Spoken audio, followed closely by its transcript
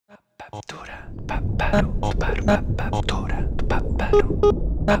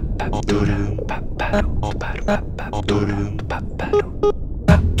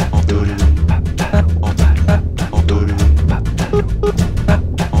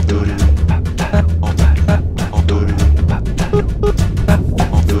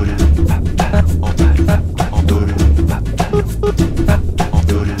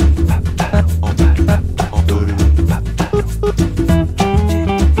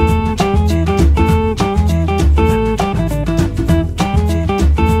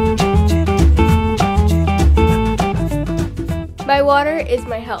My water is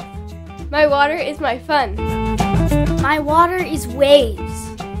my health. My water is my fun. My water is waves,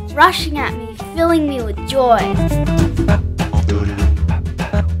 rushing at me, filling me with joy.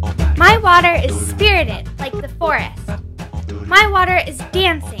 My water is spirited like the forest. My water is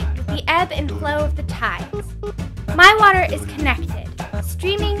dancing with the ebb and flow of the tides. My water is connected,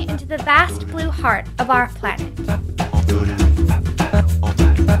 streaming into the vast blue heart of our planet.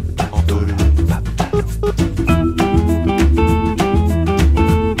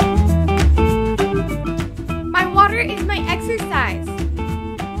 My water is my exercise.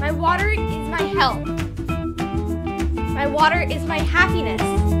 My water is my health. My water is my happiness.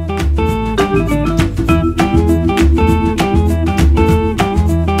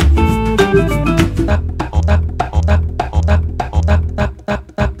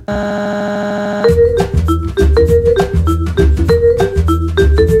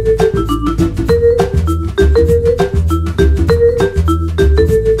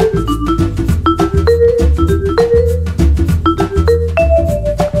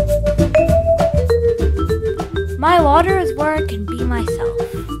 My water is where I can be myself.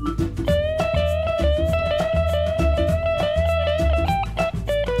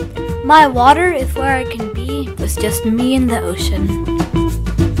 My water is where I can be with just me and the ocean.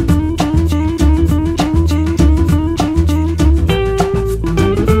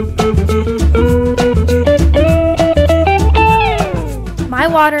 My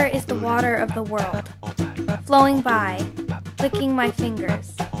water is the water of the world, flowing by, licking my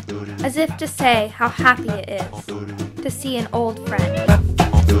fingers, as if to say how happy it is to see an old friend.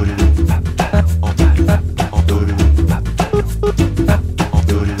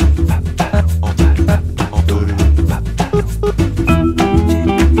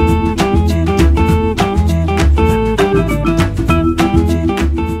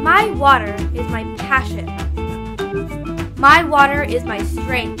 My water is my passion. My water is my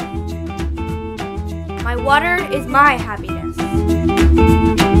strength. My water is my happiness.